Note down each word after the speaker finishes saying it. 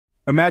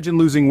Imagine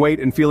losing weight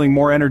and feeling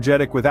more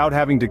energetic without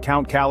having to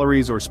count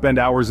calories or spend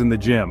hours in the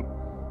gym.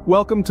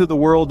 Welcome to the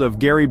world of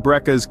Gary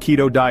Brecka's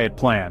keto diet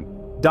plan.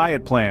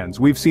 Diet plans,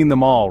 we've seen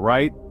them all,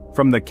 right?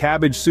 From the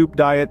cabbage soup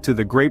diet to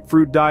the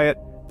grapefruit diet,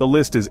 the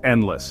list is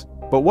endless.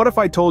 But what if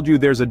I told you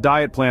there's a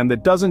diet plan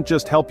that doesn't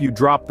just help you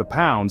drop the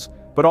pounds,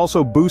 but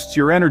also boosts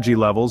your energy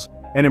levels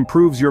and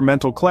improves your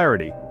mental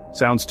clarity?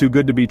 Sounds too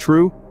good to be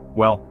true?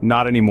 Well,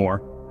 not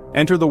anymore.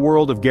 Enter the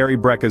world of Gary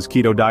Brecka's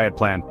keto diet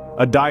plan,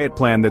 a diet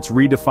plan that's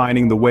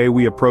redefining the way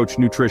we approach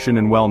nutrition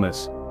and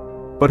wellness.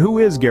 But who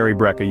is Gary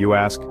Brecka, you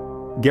ask?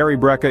 Gary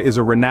Brecka is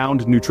a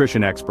renowned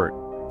nutrition expert,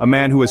 a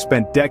man who has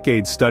spent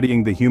decades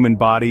studying the human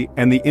body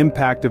and the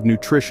impact of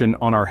nutrition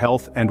on our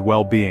health and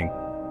well-being.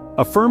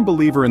 A firm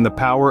believer in the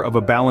power of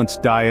a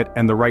balanced diet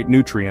and the right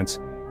nutrients,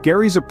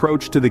 Gary's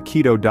approach to the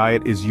keto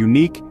diet is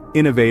unique,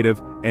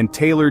 innovative, and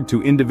tailored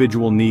to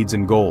individual needs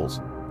and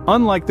goals.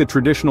 Unlike the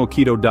traditional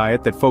keto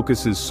diet that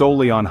focuses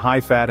solely on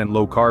high-fat and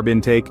low-carb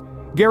intake,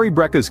 Gary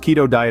Brecka's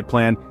keto diet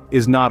plan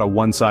is not a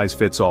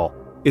one-size-fits-all.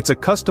 It's a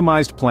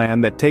customized plan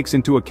that takes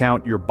into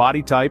account your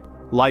body type,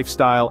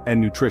 lifestyle,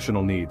 and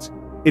nutritional needs.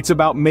 It's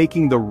about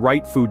making the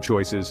right food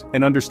choices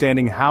and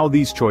understanding how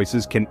these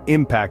choices can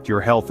impact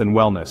your health and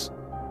wellness.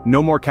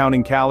 No more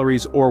counting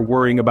calories or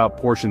worrying about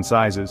portion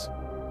sizes.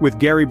 With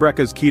Gary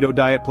Brecka's keto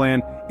diet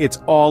plan, it's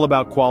all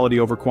about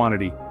quality over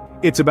quantity.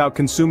 It's about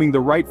consuming the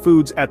right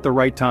foods at the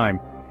right time.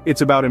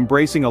 It's about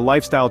embracing a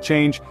lifestyle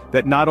change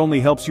that not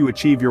only helps you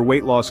achieve your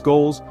weight loss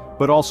goals,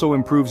 but also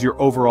improves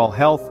your overall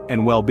health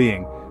and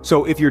well-being.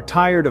 So if you're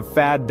tired of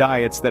fad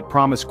diets that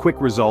promise quick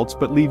results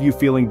but leave you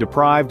feeling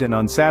deprived and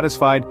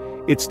unsatisfied,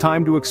 it's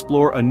time to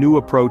explore a new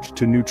approach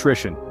to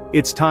nutrition.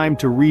 It's time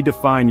to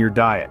redefine your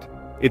diet.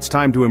 It's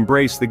time to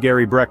embrace the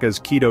Gary Brecka's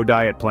keto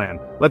diet plan.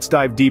 Let's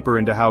dive deeper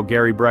into how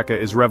Gary Brecka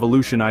is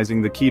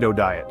revolutionizing the keto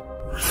diet.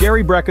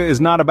 Gary Brecka is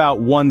not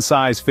about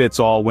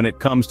one-size-fits-all when it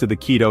comes to the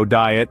keto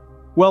diet.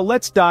 Well,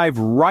 let's dive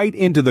right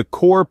into the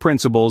core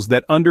principles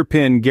that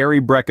underpin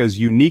Gary Brecka's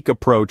unique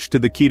approach to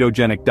the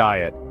ketogenic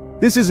diet.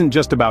 This isn't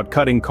just about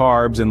cutting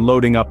carbs and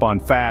loading up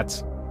on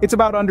fats. It's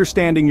about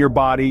understanding your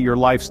body, your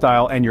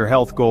lifestyle, and your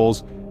health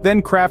goals,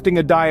 then crafting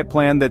a diet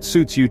plan that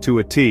suits you to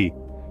a T.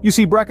 You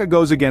see, Brecka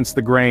goes against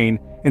the grain.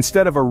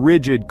 Instead of a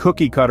rigid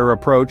cookie-cutter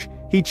approach,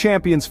 he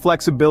champions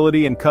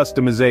flexibility and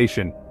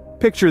customization.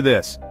 Picture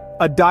this: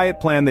 a diet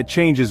plan that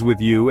changes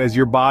with you as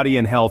your body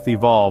and health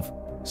evolve.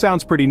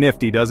 Sounds pretty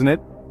nifty, doesn't it?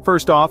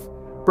 First off,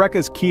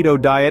 Brecka's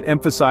keto diet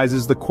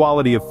emphasizes the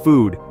quality of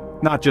food,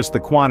 not just the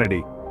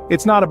quantity.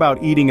 It's not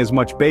about eating as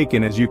much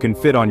bacon as you can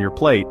fit on your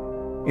plate.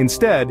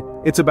 Instead,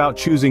 it's about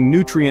choosing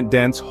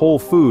nutrient-dense whole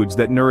foods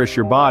that nourish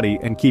your body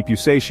and keep you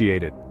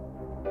satiated.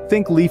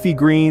 Think leafy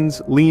greens,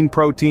 lean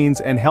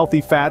proteins, and healthy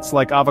fats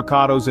like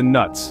avocados and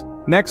nuts.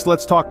 Next,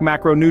 let's talk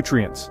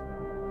macronutrients.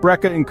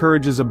 Brecka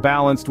encourages a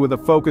balance with a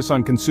focus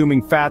on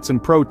consuming fats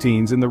and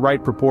proteins in the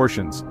right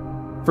proportions.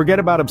 Forget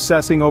about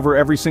obsessing over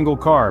every single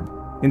carb.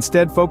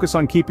 Instead, focus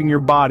on keeping your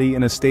body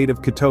in a state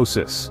of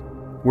ketosis,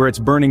 where it's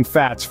burning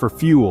fats for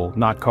fuel,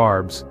 not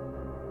carbs.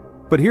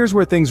 But here's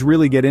where things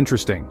really get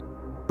interesting.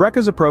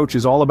 Brecka's approach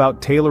is all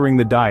about tailoring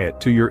the diet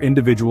to your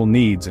individual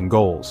needs and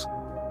goals.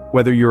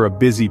 Whether you're a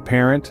busy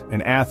parent,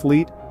 an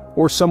athlete,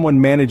 or someone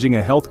managing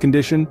a health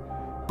condition,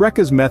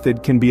 Brecka's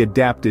method can be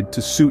adapted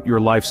to suit your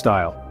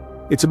lifestyle.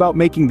 It's about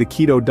making the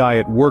keto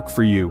diet work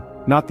for you,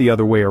 not the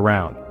other way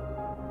around.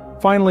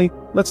 Finally,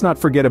 let's not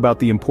forget about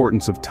the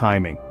importance of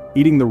timing.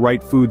 Eating the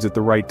right foods at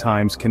the right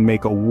times can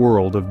make a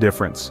world of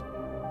difference.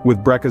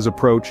 With Brecka's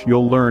approach,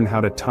 you'll learn how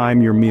to time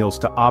your meals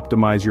to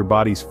optimize your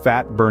body's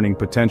fat-burning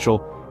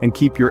potential and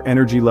keep your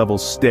energy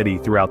levels steady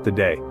throughout the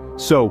day.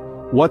 So,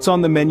 what's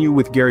on the menu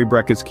with Gary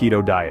Brecka's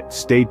keto diet?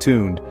 Stay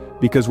tuned,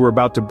 because we're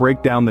about to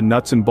break down the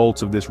nuts and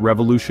bolts of this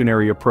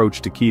revolutionary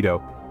approach to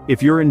keto.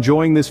 If you're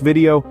enjoying this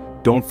video,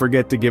 don't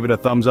forget to give it a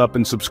thumbs up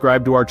and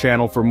subscribe to our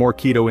channel for more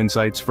keto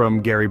insights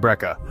from Gary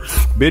Brecka.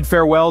 Bid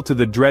farewell to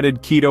the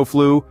dreaded keto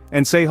flu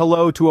and say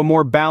hello to a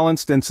more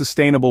balanced and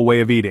sustainable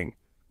way of eating.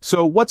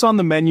 So what's on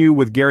the menu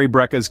with Gary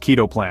Brecka's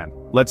keto plan?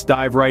 Let's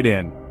dive right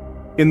in.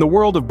 In the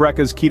world of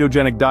Brecka's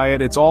ketogenic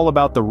diet, it's all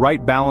about the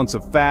right balance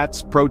of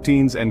fats,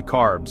 proteins, and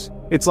carbs.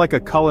 It's like a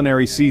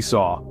culinary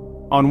seesaw.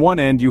 On one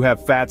end you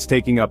have fats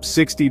taking up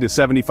 60 to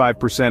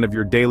 75% of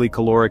your daily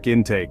caloric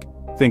intake.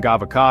 Think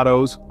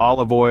avocados,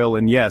 olive oil,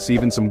 and yes,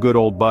 even some good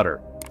old butter.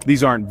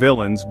 These aren't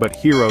villains, but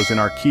heroes in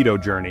our keto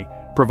journey,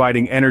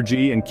 providing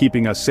energy and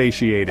keeping us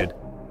satiated.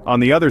 On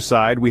the other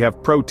side, we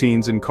have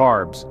proteins and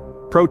carbs.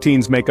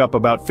 Proteins make up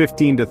about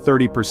 15 to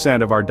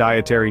 30% of our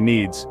dietary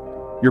needs.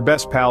 Your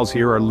best pals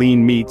here are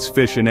lean meats,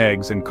 fish and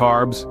eggs, and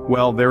carbs,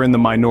 well, they're in the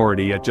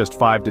minority at just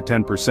 5 to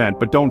 10%,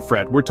 but don't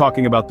fret, we're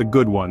talking about the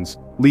good ones: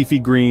 leafy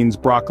greens,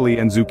 broccoli,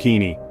 and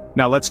zucchini.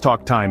 Now let's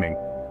talk timing.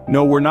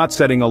 No, we're not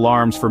setting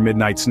alarms for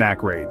midnight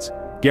snack raids.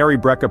 Gary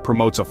Brecka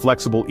promotes a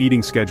flexible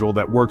eating schedule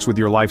that works with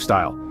your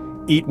lifestyle.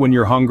 Eat when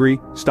you're hungry,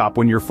 stop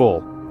when you're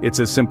full. It's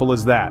as simple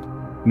as that.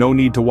 No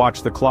need to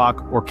watch the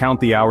clock or count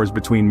the hours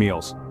between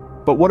meals.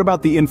 But what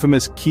about the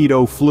infamous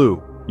keto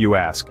flu, you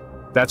ask?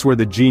 That's where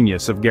the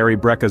genius of Gary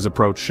Brecka's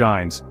approach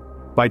shines.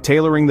 By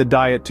tailoring the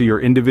diet to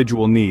your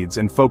individual needs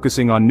and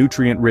focusing on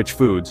nutrient-rich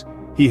foods,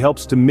 he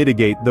helps to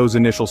mitigate those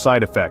initial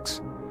side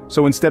effects.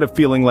 So instead of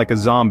feeling like a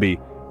zombie,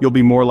 you'll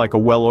be more like a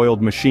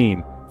well-oiled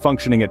machine,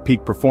 functioning at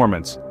peak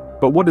performance.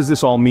 But what does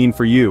this all mean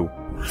for you?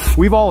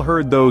 We've all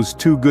heard those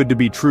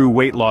too-good-to-be-true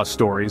weight loss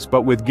stories,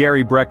 but with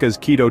Gary Brecka's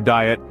keto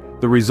diet,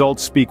 the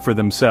results speak for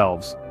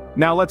themselves.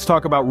 Now let's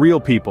talk about real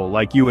people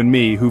like you and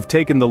me who've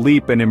taken the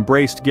leap and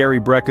embraced Gary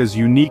Brecka's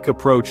unique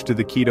approach to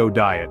the keto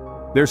diet.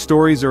 Their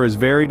stories are as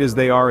varied as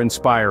they are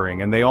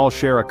inspiring, and they all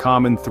share a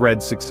common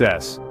thread: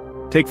 success.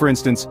 Take for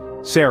instance,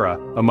 Sarah,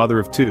 a mother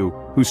of two,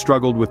 who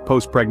struggled with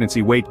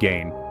post-pregnancy weight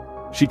gain.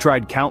 She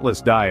tried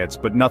countless diets,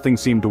 but nothing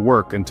seemed to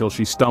work until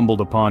she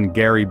stumbled upon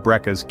Gary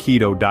Brecka's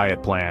keto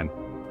diet plan.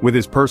 With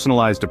his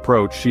personalized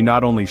approach, she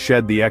not only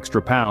shed the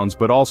extra pounds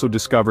but also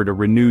discovered a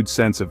renewed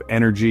sense of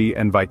energy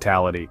and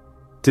vitality.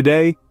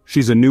 Today,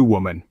 she's a new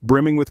woman,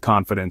 brimming with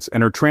confidence,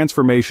 and her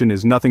transformation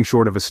is nothing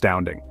short of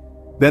astounding.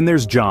 Then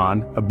there's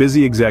John, a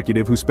busy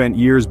executive who spent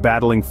years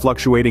battling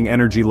fluctuating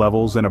energy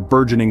levels and a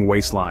burgeoning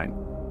waistline.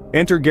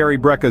 Enter Gary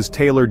Brecka's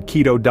tailored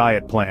keto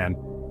diet plan,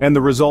 and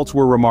the results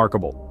were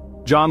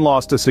remarkable. John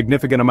lost a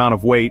significant amount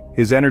of weight,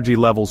 his energy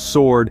levels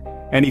soared,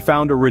 and he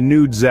found a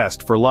renewed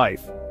zest for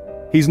life.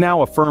 He's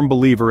now a firm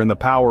believer in the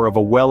power of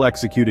a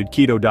well-executed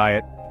keto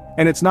diet,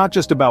 and it's not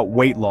just about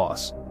weight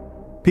loss.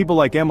 People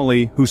like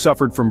Emily, who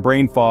suffered from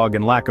brain fog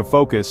and lack of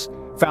focus,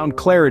 found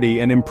clarity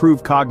and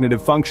improved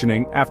cognitive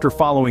functioning after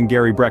following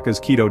Gary Brecka's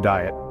keto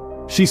diet.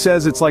 She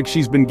says it's like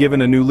she's been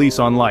given a new lease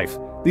on life.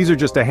 These are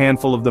just a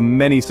handful of the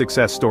many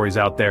success stories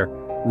out there.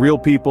 Real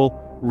people,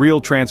 real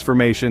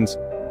transformations,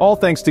 all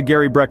thanks to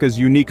Gary Brecka's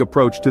unique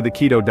approach to the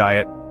keto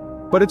diet.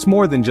 But it's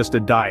more than just a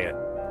diet.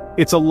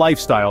 It's a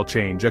lifestyle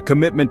change, a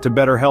commitment to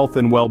better health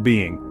and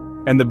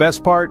well-being. And the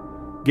best part?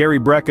 Gary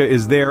Brecka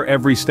is there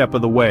every step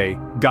of the way,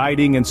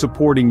 guiding and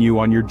supporting you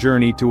on your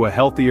journey to a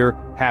healthier,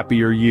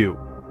 happier you.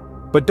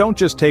 But don't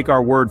just take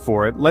our word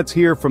for it, let's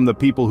hear from the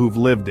people who've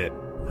lived it,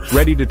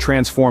 ready to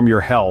transform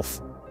your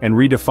health and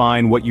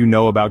redefine what you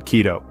know about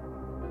keto.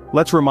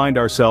 Let's remind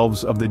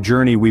ourselves of the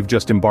journey we've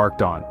just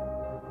embarked on.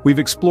 We've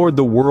explored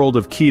the world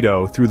of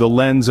keto through the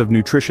lens of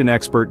nutrition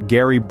expert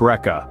Gary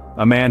Brecka,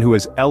 a man who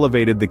has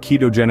elevated the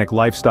ketogenic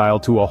lifestyle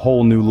to a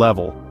whole new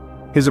level.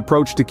 His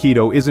approach to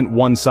keto isn't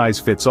one size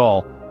fits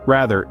all,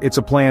 rather, it's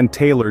a plan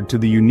tailored to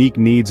the unique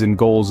needs and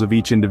goals of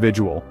each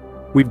individual.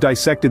 We've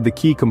dissected the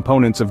key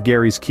components of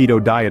Gary's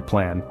keto diet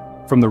plan,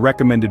 from the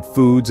recommended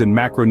foods and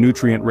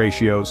macronutrient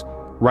ratios,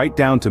 right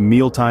down to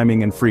meal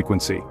timing and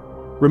frequency.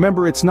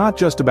 Remember, it's not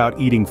just about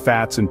eating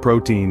fats and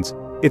proteins,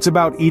 it's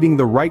about eating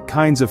the right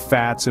kinds of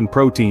fats and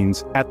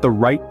proteins at the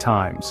right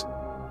times.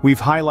 We've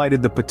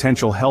highlighted the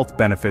potential health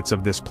benefits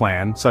of this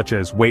plan, such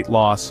as weight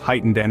loss,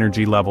 heightened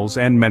energy levels,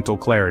 and mental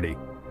clarity.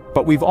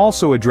 But we've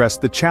also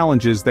addressed the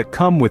challenges that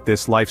come with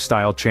this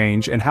lifestyle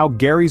change and how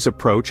Gary's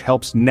approach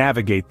helps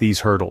navigate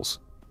these hurdles.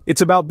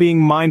 It's about being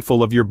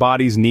mindful of your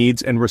body's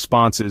needs and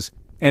responses,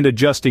 and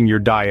adjusting your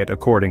diet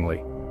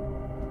accordingly.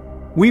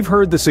 We've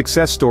heard the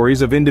success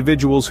stories of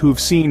individuals who've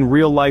seen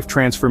real-life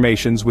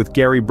transformations with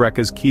Gary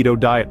Brecka's keto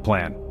diet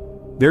plan.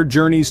 Their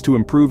journeys to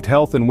improved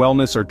health and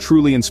wellness are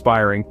truly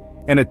inspiring,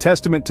 and a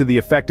testament to the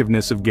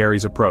effectiveness of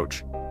Gary's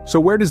approach. So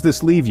where does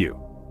this leave you?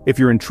 If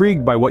you're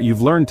intrigued by what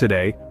you've learned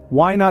today,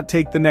 why not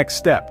take the next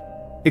step?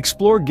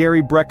 Explore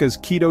Gary Brecka's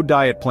keto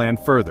diet plan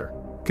further.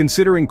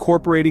 Consider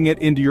incorporating it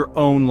into your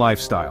own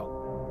lifestyle.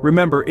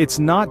 Remember, it's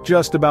not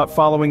just about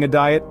following a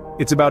diet,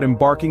 it's about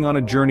embarking on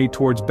a journey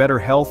towards better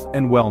health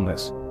and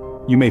wellness.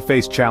 You may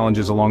face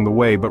challenges along the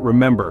way, but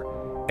remember,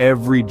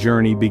 every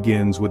journey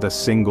begins with a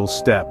single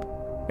step.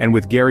 And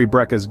with Gary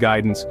Brecka's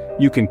guidance,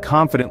 you can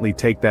confidently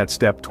take that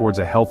step towards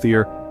a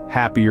healthier,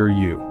 happier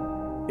you.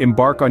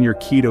 Embark on your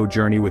keto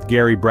journey with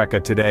Gary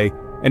Brecka today,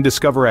 and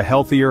discover a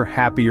healthier,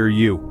 happier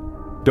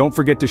you. Don't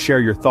forget to share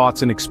your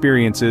thoughts and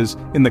experiences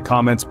in the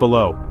comments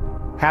below.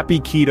 Happy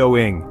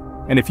ketoing!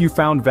 And if you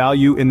found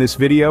value in this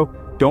video,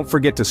 don't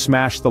forget to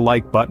smash the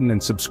like button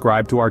and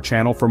subscribe to our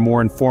channel for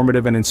more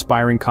informative and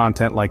inspiring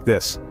content like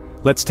this.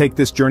 Let's take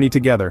this journey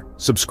together.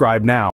 Subscribe now.